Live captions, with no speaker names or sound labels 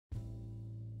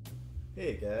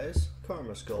Hey guys,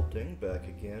 KarmaSculpting back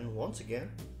again, once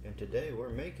again, and today we're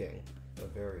making a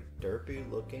very derpy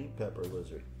looking pepper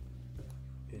lizard.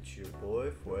 It's your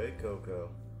boy Fuecoco.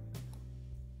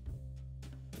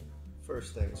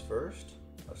 First things first,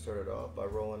 I started off by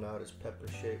rolling out his pepper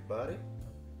shaped body,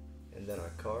 and then I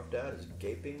carved out his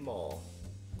gaping maw.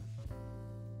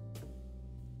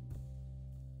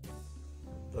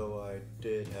 Though I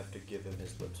did have to give him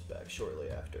his lips back shortly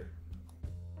after.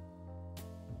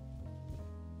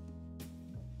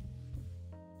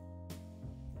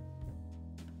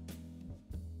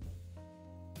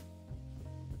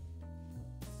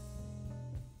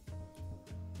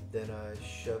 Then I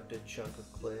shoved a chunk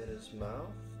of clay in his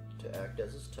mouth to act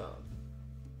as his tongue.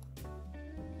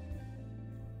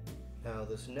 Now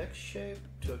this next shape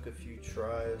took a few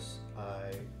tries.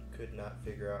 I could not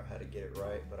figure out how to get it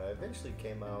right, but I eventually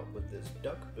came out with this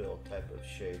duckbill type of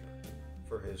shape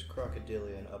for his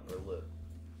crocodilian upper lip.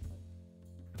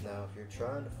 Now if you're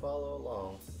trying to follow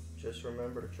along, just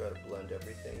remember to try to blend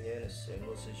everything in as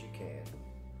seamless as you can.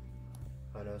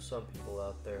 I know some people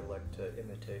out there like to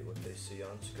imitate what they see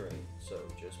on screen, so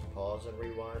just pause and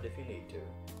rewind if you need to.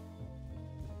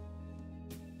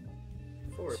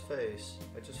 For his face,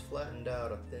 I just flattened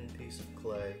out a thin piece of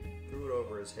clay, threw it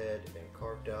over his head, and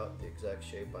carved out the exact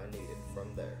shape I needed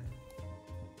from there.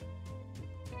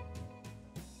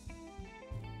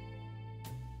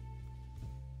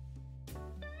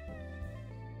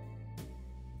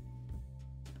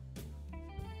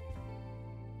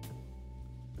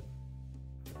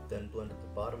 Then blended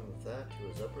the bottom of that to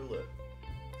his upper lip.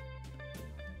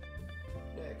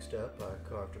 Next up, I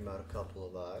carved him out a couple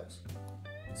of eyes.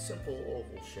 Simple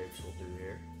oval shapes will do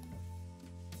here.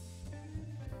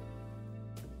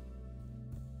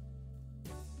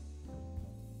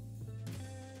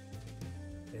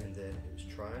 And then his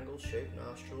triangle shaped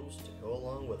nostrils to go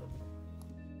along with them.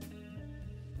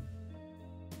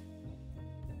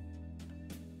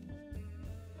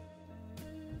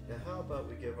 Now how about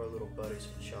we give our little buddy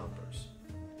some chompers?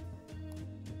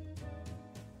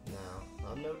 Now,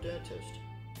 I'm no dentist,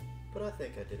 but I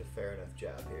think I did a fair enough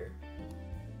job here.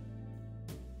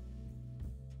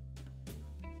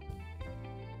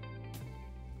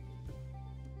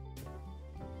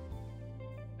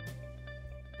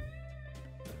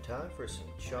 Time for some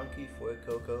chunky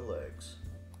Fuecoco legs.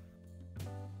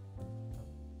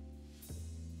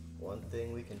 One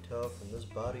thing we can tell from this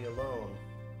body alone,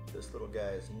 this little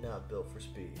guy is not built for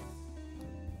speed.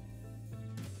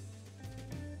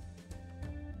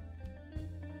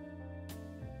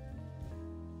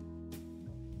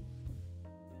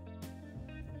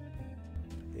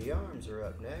 The arms are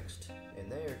up next, and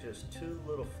they are just two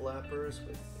little flappers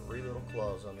with three little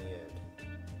claws on the end.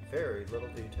 Very little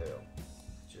detail.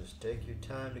 Just take your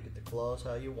time to get the claws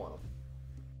how you want them.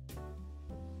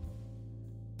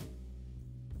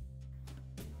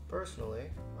 Personally,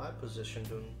 I positioned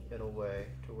him in a way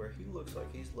to where he looks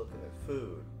like he's looking at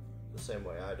food, the same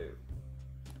way I do.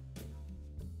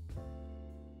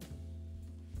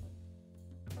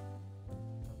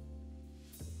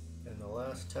 And the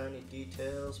last tiny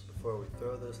details before we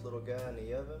throw this little guy in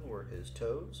the oven were his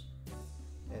toes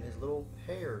and his little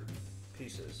hair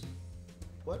pieces.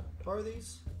 What are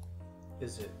these?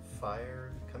 Is it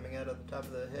fire coming out of the top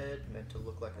of the head meant to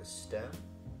look like a stem?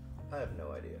 I have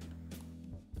no idea.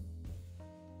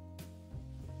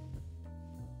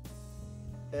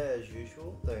 As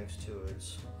usual, thanks to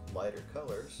its lighter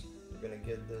colors, we're going to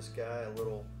give this guy a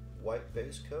little white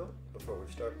base coat before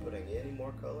we start putting any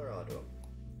more color onto him.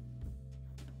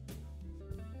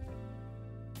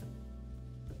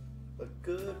 A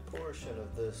good portion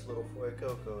of this little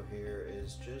Fuecoco here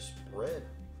is just red.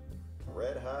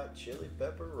 Red hot chili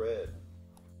pepper red.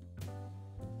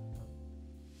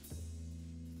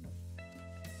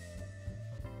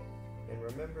 And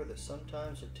remember that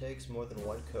sometimes it takes more than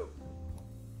one coat.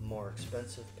 More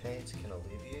expensive paints can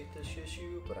alleviate this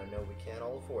issue, but I know we can't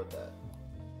all afford that.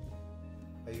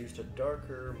 I used a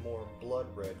darker, more blood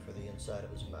red for the inside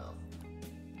of his mouth.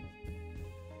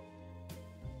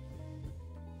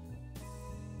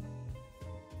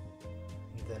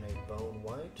 And then a bone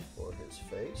white for his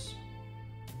face.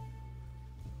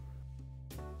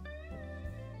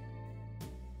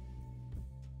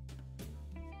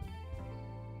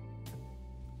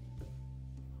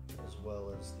 As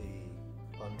well as the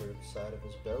underside of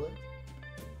his belly.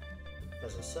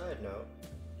 As a side note,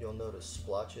 you'll notice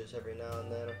splotches every now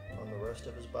and then on the rest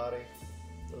of his body.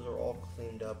 Those are all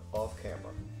cleaned up off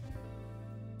camera.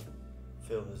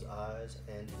 Fill his eyes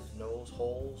and his nose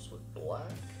holes with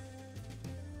black.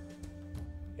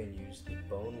 And use the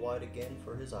bone white again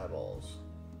for his eyeballs.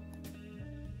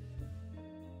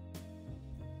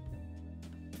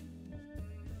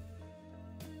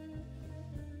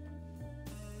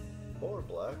 or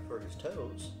black for his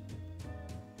toes.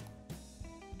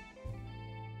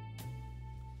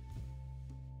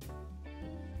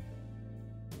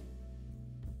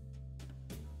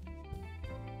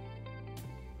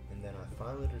 And then I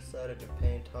finally decided to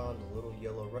paint on the little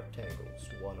yellow rectangles,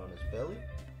 one on his belly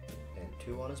and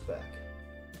two on his back.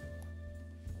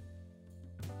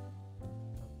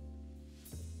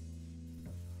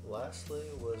 Lastly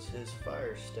was his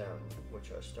fire stem,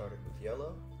 which I started with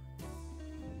yellow.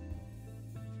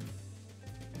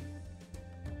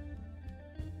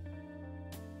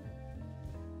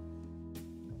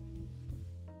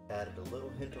 Added a little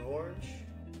hint of orange.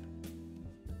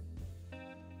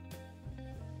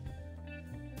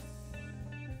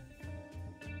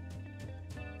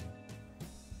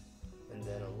 And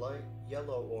then a light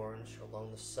yellow-orange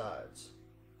along the sides.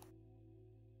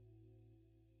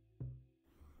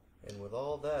 And with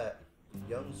all that,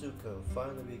 young Zuko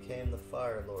finally became the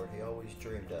Fire Lord he always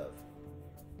dreamed of.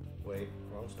 Wait,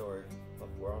 wrong story.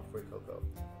 We're on Fuecoco.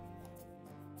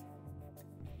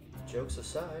 Jokes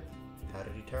aside, how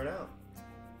did he turn out?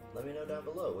 Let me know down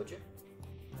below, would you?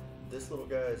 This little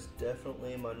guy is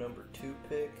definitely my number 2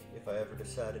 pick if I ever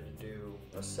decided to do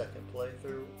a second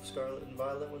playthrough of Scarlet and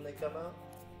Violet when they come out.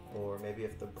 Or maybe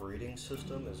if the breeding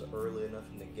system is early enough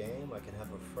in the game, I can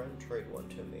have a friend trade one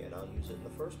to me and I'll use it in the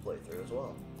first playthrough as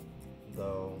well.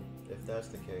 Though, if that's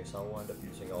the case, I'll wind up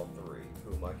using all 3.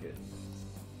 Who am I kidding?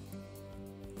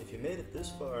 If you made it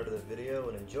this far into the video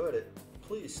and enjoyed it,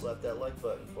 please slap that like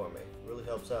button for me. It really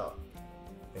helps out.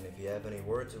 And if you have any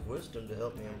words of wisdom to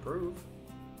help me improve,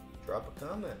 drop a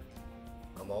comment.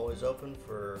 I'm always open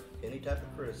for any type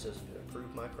of criticism to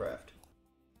improve my craft.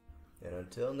 And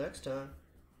until next time,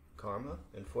 Karma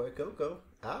and Fuecoco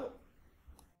out.